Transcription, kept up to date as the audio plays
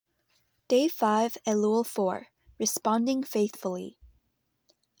Day 5, Elul 4, Responding Faithfully.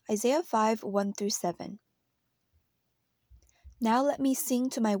 Isaiah 5, 1-7. Now let me sing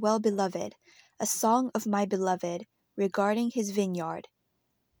to my well-beloved, a song of my beloved, regarding his vineyard.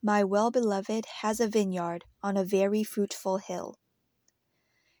 My well-beloved has a vineyard on a very fruitful hill.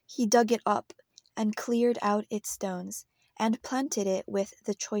 He dug it up, and cleared out its stones, and planted it with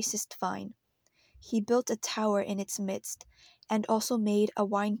the choicest vine. He built a tower in its midst, and also made a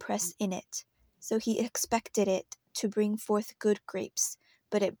winepress in it. So he expected it to bring forth good grapes,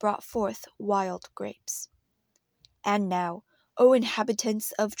 but it brought forth wild grapes. And now, O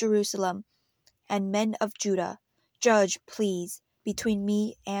inhabitants of Jerusalem, and men of Judah, judge, please, between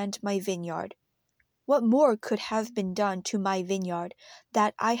me and my vineyard. What more could have been done to my vineyard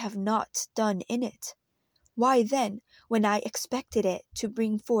that I have not done in it? Why then, when I expected it to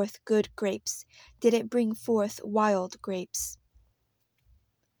bring forth good grapes, did it bring forth wild grapes?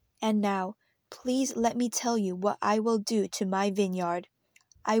 And now, please let me tell you what I will do to my vineyard.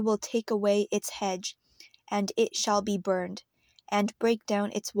 I will take away its hedge, and it shall be burned, and break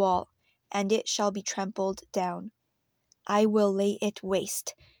down its wall, and it shall be trampled down. I will lay it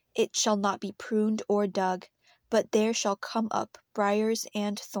waste, it shall not be pruned or dug, but there shall come up briars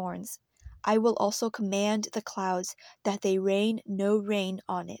and thorns. I will also command the clouds that they rain no rain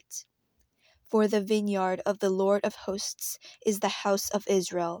on it. For the vineyard of the Lord of hosts is the house of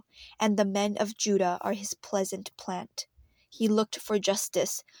Israel, and the men of Judah are his pleasant plant. He looked for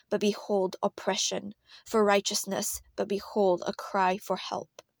justice, but behold oppression, for righteousness, but behold a cry for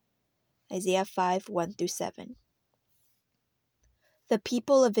help. Isaiah 5, 1-7. The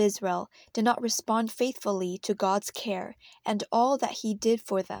people of Israel did not respond faithfully to God's care and all that he did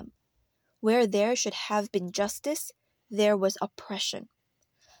for them. Where there should have been justice, there was oppression.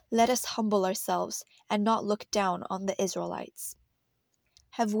 Let us humble ourselves and not look down on the Israelites.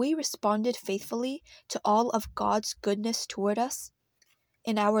 Have we responded faithfully to all of God's goodness toward us?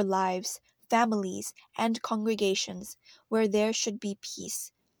 In our lives, families, and congregations, where there should be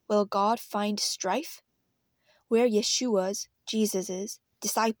peace, will God find strife? Where Yeshua's, Jesus's,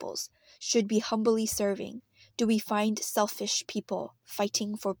 disciples should be humbly serving, do we find selfish people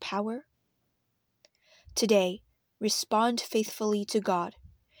fighting for power? Today, respond faithfully to God.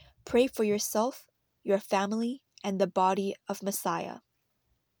 Pray for yourself, your family, and the body of Messiah.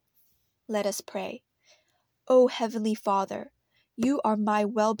 Let us pray. O Heavenly Father, you are my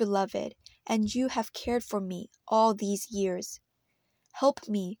well-beloved, and you have cared for me all these years. Help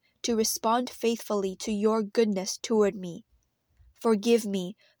me to respond faithfully to your goodness toward me. Forgive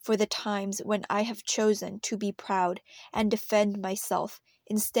me for the times when I have chosen to be proud and defend myself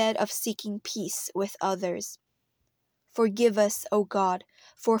instead of seeking peace with others. Forgive us, O God,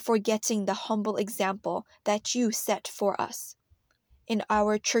 for forgetting the humble example that you set for us. In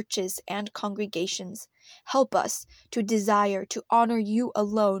our churches and congregations, help us to desire to honor you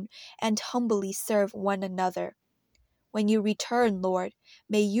alone and humbly serve one another. When you return, Lord,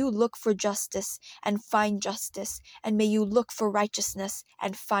 may you look for justice and find justice, and may you look for righteousness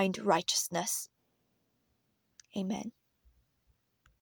and find righteousness. Amen.